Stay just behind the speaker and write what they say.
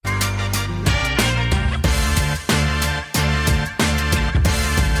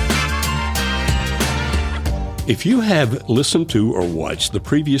If you have listened to or watched the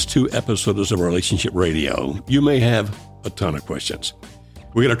previous 2 episodes of Relationship Radio, you may have a ton of questions.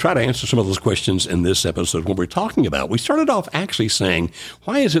 We're going to try to answer some of those questions in this episode. What we're talking about, we started off actually saying,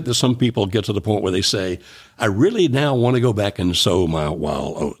 why is it that some people get to the point where they say, I really now want to go back and sow my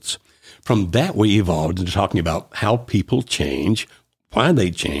wild oats? From that, we evolved into talking about how people change, why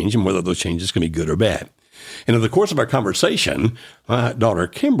they change, and whether those changes can be good or bad. And in the course of our conversation, my daughter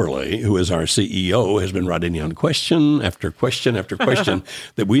Kimberly, who is our CEO, has been writing down question after question after question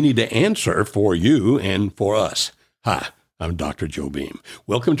that we need to answer for you and for us. Hi, I'm Dr. Joe Beam.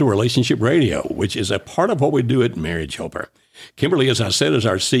 Welcome to Relationship Radio, which is a part of what we do at Marriage Helper. Kimberly, as I said, is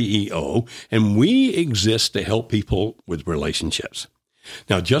our CEO, and we exist to help people with relationships.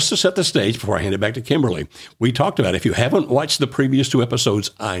 Now, just to set the stage before I hand it back to Kimberly, we talked about if you haven't watched the previous 2 episodes,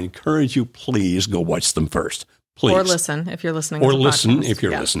 I encourage you, please go watch them first. Please. Or listen if you're listening. Or listen if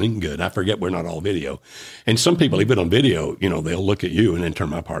you're listening. Good. I forget we're not all video. And some people, even on video, they'll look at you and then turn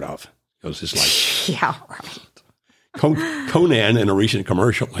my part off. Because it's like, yeah, right. Conan in a recent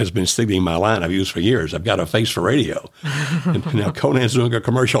commercial has been stealing my line I've used for years. I've got a face for radio. And now Conan's doing a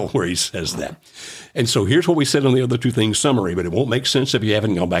commercial where he says that. And so here's what we said on the other 2 things summary, but it won't make sense if you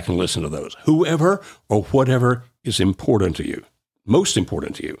haven't gone back and listened to those. Whoever or whatever is important to you, most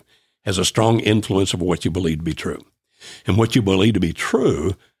important to you, has a strong influence over what you believe to be true. And what you believe to be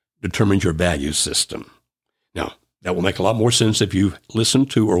true determines your value system. Now, that will make a lot more sense if you've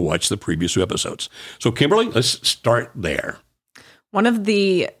listened to or watched the previous 2 episodes. So, Kimberly, let's start there. One of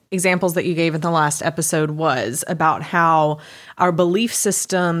the examples that you gave in the last episode was about how our belief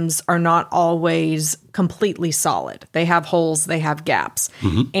systems are not always completely solid. They have holes, they have gaps.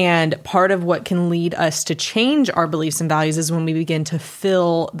 Mm-hmm. And part of what can lead us to change our beliefs and values is when we begin to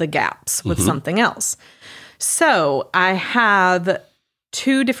fill the gaps with something else. So I have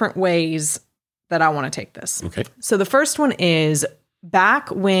 2 different ways that I want to take this. Okay. So the first one is back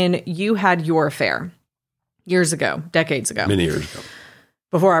when you had your affair years ago, decades ago. Many years ago.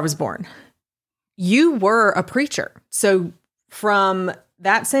 Before I was born. You were a preacher. So from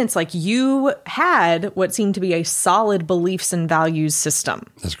that sense, like you had what seemed to be a solid beliefs and values system.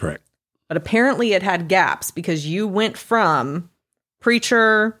 That's correct. But apparently it had gaps because you went from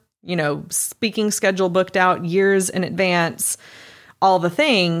preacher, speaking schedule booked out years in advance, all the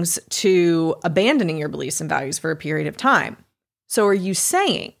things, to abandoning your beliefs and values for a period of time. So are you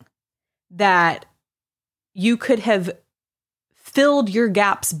saying that you could have filled your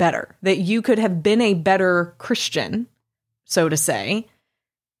gaps better, that you could have been a better Christian, so to say,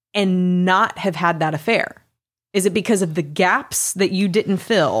 and not have had that affair? Is it because of the gaps that you didn't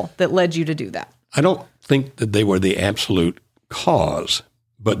fill that led you to do that? I don't think that they were the absolute cause,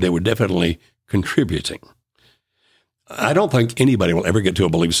 but they were definitely contributing. I don't think anybody will ever get to a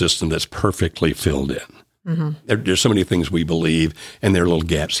belief system that's perfectly filled in. Mm-hmm. There's so many things we believe, and there are little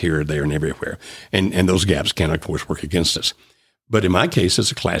gaps here, there, and everywhere. And those gaps can, of course, work against us. But in my case,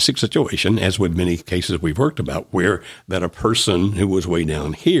 it's a classic situation, as with many cases we've worked about, where that a person who was way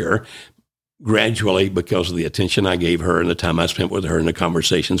down here gradually, because of the attention I gave her and the time I spent with her and the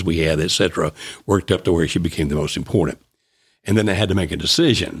conversations we had, et cetera, worked up to where she became the most important. And then I had to make a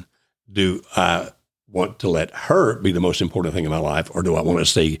decision. Do I want to let her be the most important thing in my life, or do I want to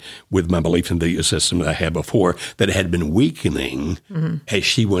stay with my belief in the system that I had before that had been weakening as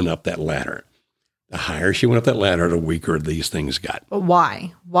she went up that ladder? The higher she went up that ladder, the weaker these things got. But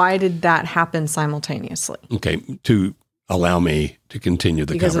why? Why did that happen simultaneously? Okay, to allow me to continue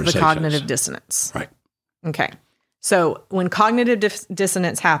the conversation. Because of the cognitive dissonance. Right. Okay. So when cognitive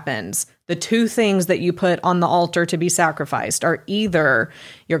dissonance happens, the 2 things that you put on the altar to be sacrificed are either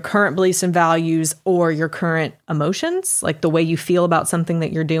your current beliefs and values or your current emotions, like the way you feel about something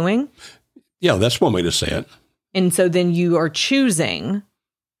that you're doing. Yeah, that's one way to say it. And so then you are choosing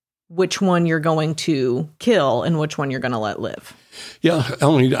which one you're going to kill and which one you're going to let live. Yeah,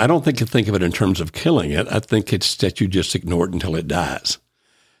 I don't think you think of it in terms of killing it. I think it's that you just ignore it until it dies.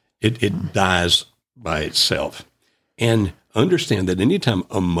 It dies by itself. And understand that anytime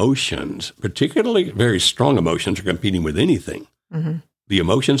emotions, particularly very strong emotions, are competing with anything, the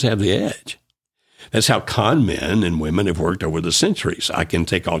emotions have the edge. That's how con men and women have worked over the centuries. I can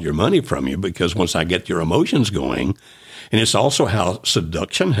take all your money from you because once I get your emotions going, and it's also how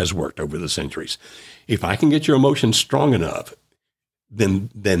seduction has worked over the centuries. If I can get your emotions strong enough, then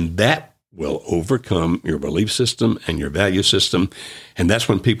that will overcome your belief system and your value system. And that's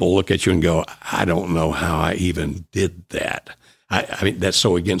when people look at you and go, I don't know how I even did that. I mean, that's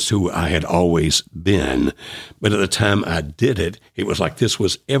so against who I had always been. But at the time I did it, it was like this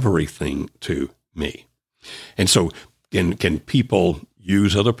was everything to me. And so can people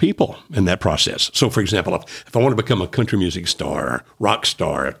use other people in that process. So, for example, if I want to become a country music star, rock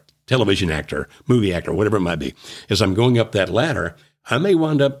star, television actor, movie actor, whatever it might be, as I'm going up that ladder, I may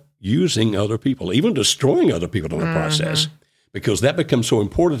wind up using other people, even destroying other people in the process, because that becomes so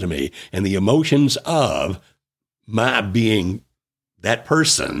important to me. And the emotions of my being that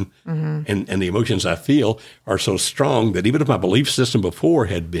person and the emotions I feel are so strong that even if my belief system before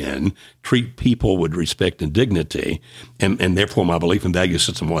had been treat people with respect and dignity, and therefore my belief and value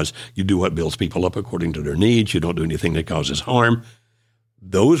system was you do what builds people up according to their needs, you don't do anything that causes harm,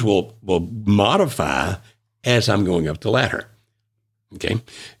 those will modify as I'm going up the ladder. Okay?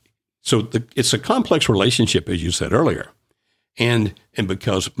 So it's a complex relationship, as you said earlier. And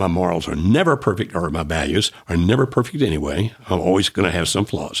because my morals are never perfect, or my values are never perfect anyway, I'm always going to have some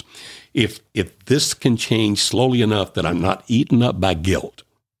flaws. If this can change slowly enough that I'm not eaten up by guilt,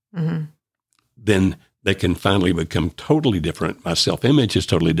 then they can finally become totally different. My self-image is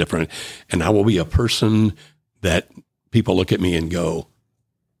totally different. And I will be a person that people look at me and go,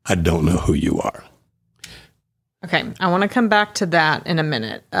 I don't know who you are. Okay, I want to come back to that in a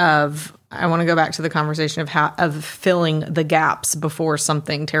minute. I want to go back to the conversation of filling the gaps before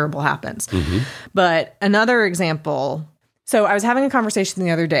something terrible happens. But another example. So I was having a conversation the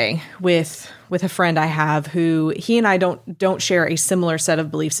other day with a friend I have who he and I don't share a similar set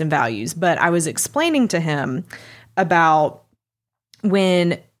of beliefs and values. But I was explaining to him about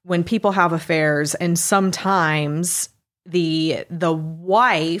when people have affairs, and sometimes the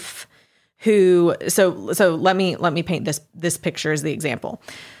wife. So let me paint this picture as the example.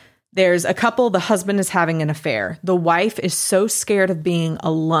 There's a couple, the husband is having an affair. The wife is so scared of being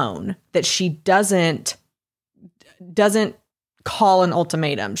alone that she doesn't call an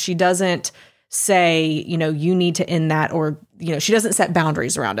ultimatum. She doesn't say, you need to end that, or, she doesn't set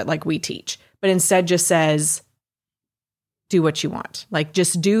boundaries around it like we teach, but instead just says, do what you want. Like,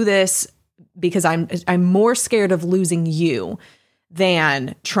 just do this because I'm more scared of losing you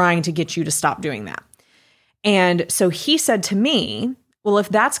than trying to get you to stop doing that. And so he said to me, well, if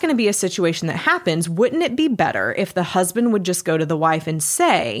that's going to be a situation that happens, wouldn't it be better if the husband would just go to the wife and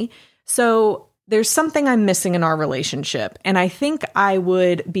say, so there's something I'm missing in our relationship, and I think I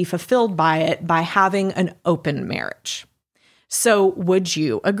would be fulfilled by it by having an open marriage. So would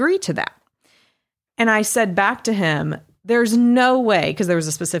you agree to that? And I said back to him, there's no way, because there was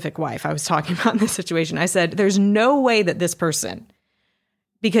a specific wife I was talking about in this situation. I said, there's no way that this person,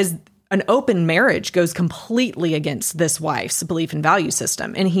 because an open marriage goes completely against this wife's belief and value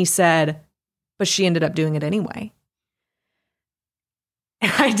system. And he said, but she ended up doing it anyway.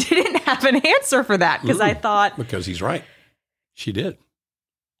 And I didn't have an answer for that because I thought, because he's right. She did.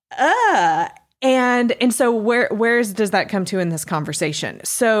 And so where does that come to in this conversation?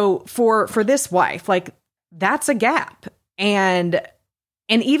 So for this wife, like, that's a gap. And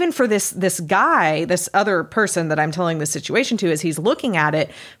even for this guy, this other person that I'm telling the situation to, as he's looking at it,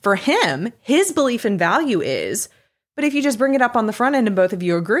 for him, his belief and value is, but if you just bring it up on the front end and both of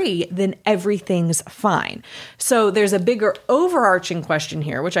you agree, then everything's fine. So there's a bigger overarching question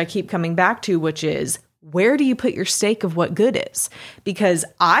here, which I keep coming back to, which is, where do you put your stake of what good is? Because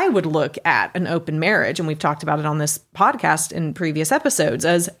I would look at an open marriage, and we've talked about it on this podcast in previous episodes,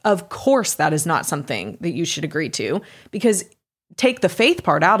 as, of course, that is not something that you should agree to, because take the faith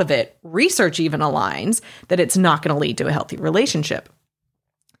part out of it, research even aligns that it's not going to lead to a healthy relationship.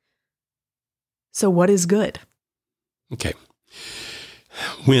 So what is good? Okay.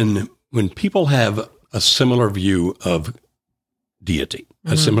 When people have a similar view of deity,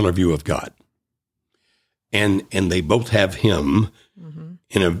 a similar view of God, and they both have him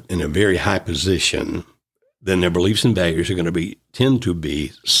in a very high position, then their beliefs and values are going to tend to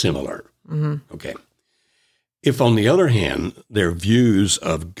be similar. Okay. If, on the other hand, their views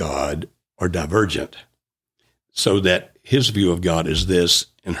of God are divergent, so that his view of God is this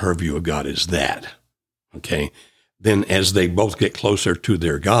and her view of God is that, okay, then as they both get closer to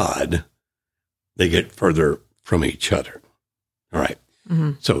their God, they get further from each other. All right.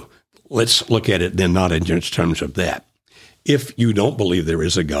 So let's look at it then not in just terms of that. If you don't believe there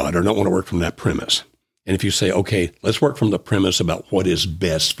is a God or don't want to work from that premise, and if you say, okay, let's work from the premise about what is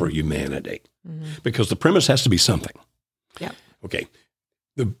best for humanity, because the premise has to be something. Yeah. Okay.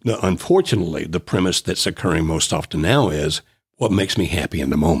 Unfortunately, the premise that's occurring most often now is what makes me happy in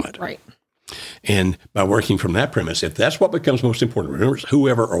the moment. Right. And by working from that premise, if that's what becomes most important, remember,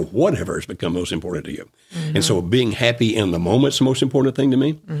 whoever or whatever has become most important to you. And so being happy in the moment is the most important thing to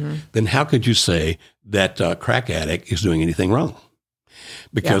me, then how could you say that crack addict is doing anything wrong?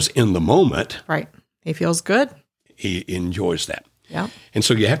 Because in the moment, right, he feels good. He enjoys that. Yeah. And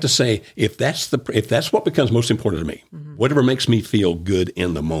so you have to say, if that's what becomes most important to me, whatever makes me feel good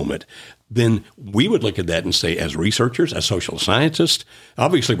in the moment, then we would look at that and say, as researchers, as social scientists,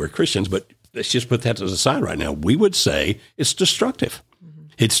 obviously we're Christians, but let's just put that to the side right now. We would say it's destructive.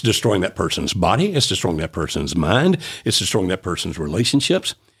 It's destroying that person's body. It's destroying that person's mind. It's destroying that person's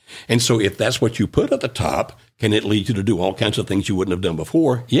relationships. And so if that's what you put at the top, can it lead you to do all kinds of things you wouldn't have done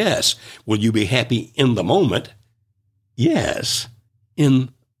before? Yes. Will you be happy in the moment? Yes,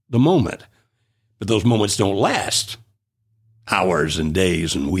 in the moment. But those moments don't last hours and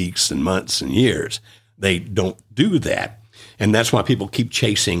days and weeks and months and years. They don't do that. And that's why people keep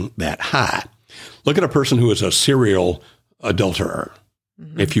chasing that high. Look at a person who is a serial adulterer.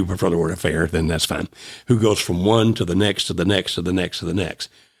 If you prefer the word affair, then that's fine. Who goes from one to the next, to the next, to the next, to the next.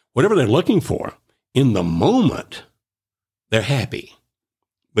 Whatever they're looking for, in the moment, they're happy,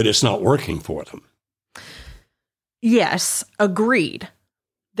 but it's not working for them. Yes, agreed.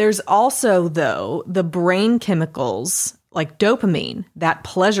 There's also, though, the brain chemicals like dopamine, that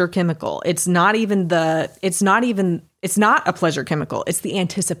pleasure chemical. It's not a pleasure chemical. It's the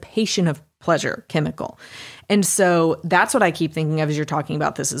anticipation of pleasure chemical. And so that's what I keep thinking of as you're talking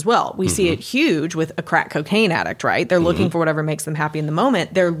about this as well. We see it huge with a crack cocaine addict, right? They're looking for whatever makes them happy in the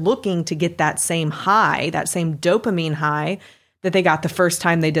moment. They're looking to get that same high, that same dopamine high that they got the first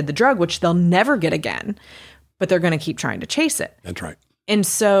time they did the drug, which they'll never get again, but they're going to keep trying to chase it. That's right. And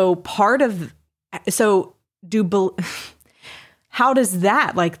so how does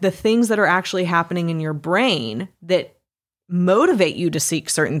that, like the things that are actually happening in your brain that motivate you to seek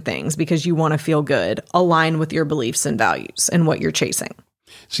certain things because you want to feel good, align with your beliefs and values and what you're chasing?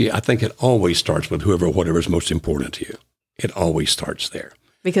 See, I think it always starts with whatever is most important to you. It always starts there.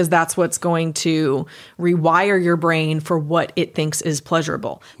 Because that's what's going to rewire your brain for what it thinks is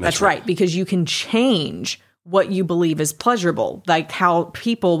pleasurable. That's right. Because you can change what you believe is pleasurable, like how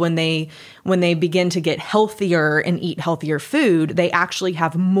people, when they begin to get healthier and eat healthier food, they actually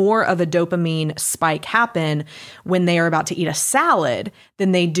have more of a dopamine spike happen when they are about to eat a salad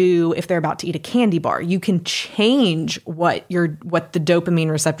than they do if they're about to eat a candy bar. You can change what the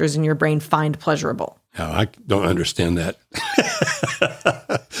dopamine receptors in your brain find pleasurable. No, I don't understand that.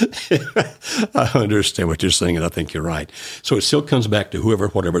 I understand what you're saying, and I think you're right. So it still comes back to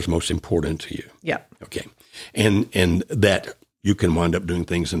whatever's most important to you. Yeah. Okay. And that you can wind up doing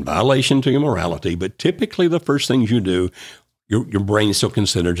things in violation to your morality, but typically the first things you do, your brain still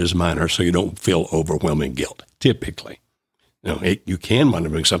considers as minor, so you don't feel overwhelming guilt, typically. You can wind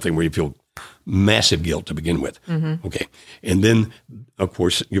up doing something where you feel massive guilt to begin with. Mm-hmm. Okay. And then, of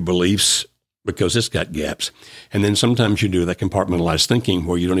course, your beliefs, because it's got gaps. And then sometimes you do that compartmentalized thinking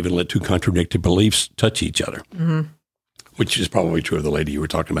where you don't even let two contradictory beliefs touch each other, which is probably true of the lady you were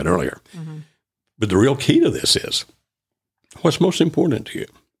talking about earlier. Mm-hmm. But the real key to this is what's most important to you.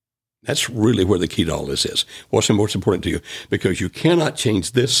 That's really where the key to all this is. What's most important to you? Because you cannot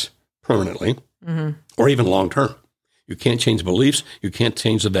change this permanently or even long term. You can't change beliefs. You can't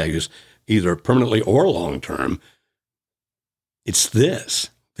change the values either permanently or long term. It's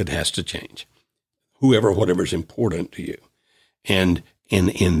this that has to change. Whatever's important to you. And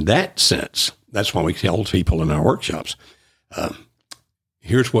in that sense, that's why we tell people in our workshops,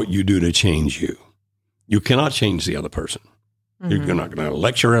 here's what you do to change you. You cannot change the other person. Mm-hmm. You're not going to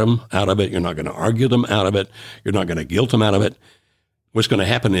lecture them out of it. You're not going to argue them out of it. You're not going to guilt them out of it. What's going to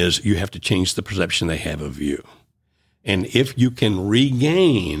happen is you have to change the perception they have of you. And if you can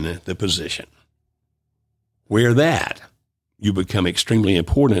regain the position where you become extremely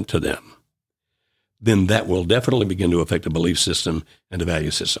important to them, then that will definitely begin to affect the belief system and the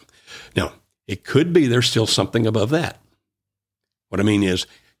value system. Now, it could be there's still something above that. What I mean is,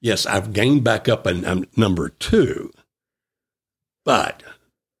 yes, I've gained back up and I'm number 2, but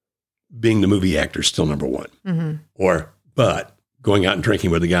being the movie actor is still number 1. Mm-hmm. But going out and drinking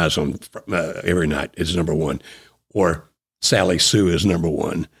with the guys on every night is number 1. Or Sally Sue is number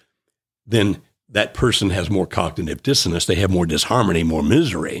 1. Then that person has more cognitive dissonance. They have more disharmony, more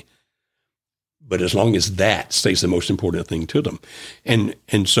misery. But as long as that stays the most important thing to them. And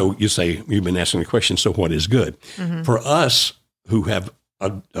so you say, you've been asking the question, so what is good? Mm-hmm. For us who have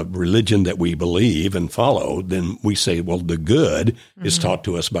a religion that we believe and follow, then we say, well, the good is taught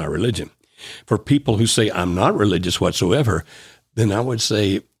to us by religion. For people who say, I'm not religious whatsoever, then I would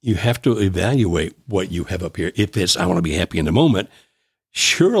say you have to evaluate what you have up here. If it's, I want to be happy in the moment,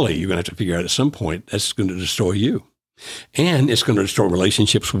 surely you're going to have to figure out at some point that's going to destroy you. And it's going to destroy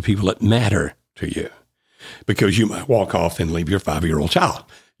relationships with people that matter to you, because you might walk off and leave your 5-year-old child.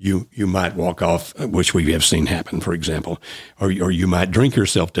 You might walk off, which we have seen happen, for example, or you might drink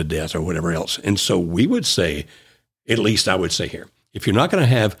yourself to death or whatever else. And so we would say, at least I would say here, if you're not going to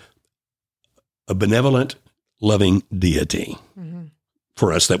have a benevolent, loving deity.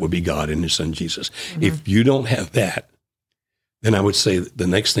 For us, that would be God and his son, Jesus. If you don't have that, then I would say the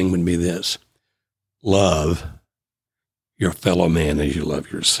next thing would be this: love your fellow man as you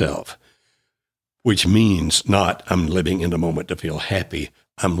love yourself, which means not I'm living in the moment to feel happy.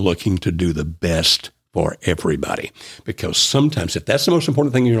 I'm looking to do the best for everybody. Because sometimes if that's the most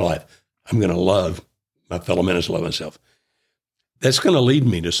important thing in your life, I'm going to love my fellow man as I love myself. That's going to lead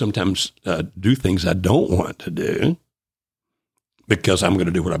me to sometimes do things I don't want to do because I'm going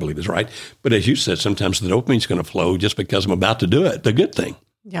to do what I believe is right. But as you said, sometimes the dopamine is going to flow just because I'm about to do it, the good thing.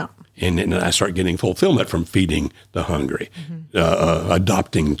 Yeah. And I start getting fulfillment from feeding the hungry,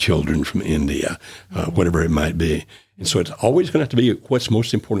 adopting children from India, whatever it might be. And so it's always going to have to be what's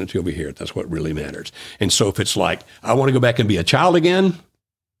most important to you over here. That's what really matters. And so if it's like, I want to go back and be a child again,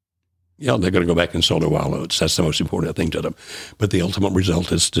 yeah, they're going to go back and sow their wild oats. That's the most important thing to them. But the ultimate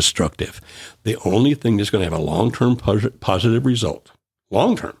result is destructive. The only thing that's going to have a long-term positive result,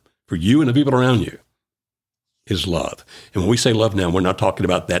 long-term, for you and the people around you, is love. And when we say love now, we're not talking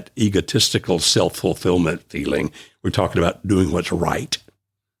about that egotistical self-fulfillment feeling. We're talking about doing what's right.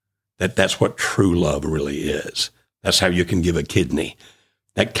 That's what true love really is. That's how you can give a kidney,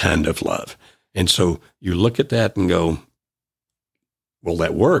 that kind of love. And so you look at that and go, will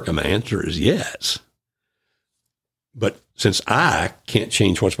that work? And my answer is yes. But since I can't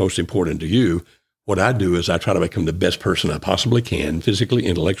change what's most important to you, what I do is I try to become the best person I possibly can, physically,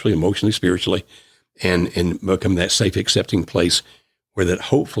 intellectually, emotionally, spiritually, and become that safe, accepting place where that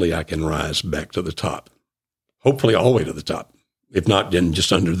hopefully I can rise back to the top. Hopefully all the way to the top. If not, then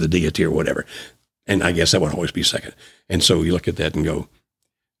just under the deity or whatever. And I guess that would always be second. And so you look at that and go,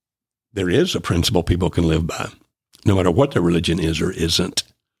 there is a principle people can live by, no matter what their religion is or isn't,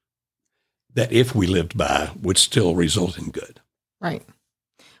 that if we lived by would still result in good. Right.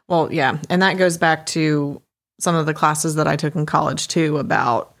 Well, yeah. And that goes back to some of the classes that I took in college too,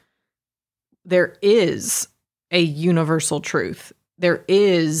 about there is a universal truth. There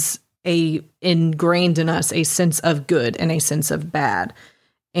is ingrained in us a sense of good and a sense of bad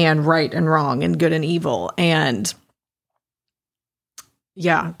and right and wrong and good and evil. And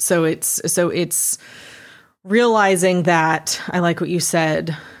yeah, so it's realizing that, I like what you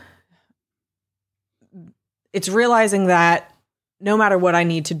said. It's realizing that no matter what I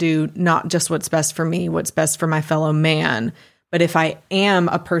need to do, not just what's best for me, what's best for my fellow man, but if I am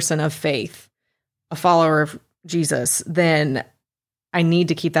a person of faith, a follower of Jesus, then I need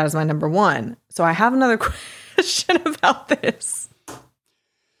to keep that as my number one. So I have another question about this.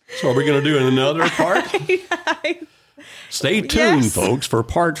 So are we going to do another part? Stay tuned, folks, for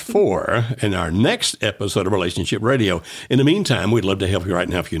part 4 in our next episode of Relationship Radio. In the meantime, we'd love to help you right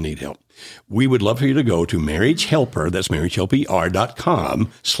now if you need help. We would love for you to go to MarriageHelper, that's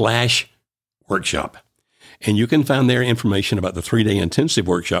marriagehelper.com/workshop. And you can find there information about the 3-day intensive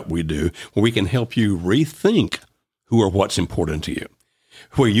workshop we do, where we can help you rethink who or what's important to you,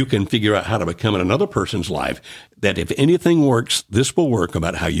 where you can figure out how to become in another person's life, that if anything works, this will work,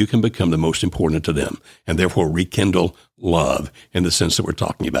 about how you can become the most important to them and therefore rekindle love in the sense that we're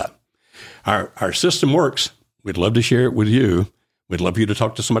talking about. Our system works. We'd love to share it with you. We'd love for you to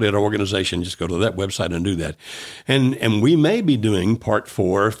talk to somebody at our organization. Just go to that website and do that. And we may be doing part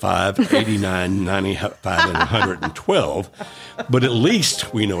 4, 5, 89, 95, and 112. But at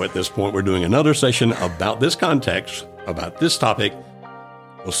least we know at this point we're doing another session about this context, about this topic.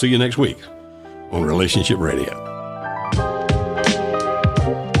 We'll see you next week on Relationship Radio.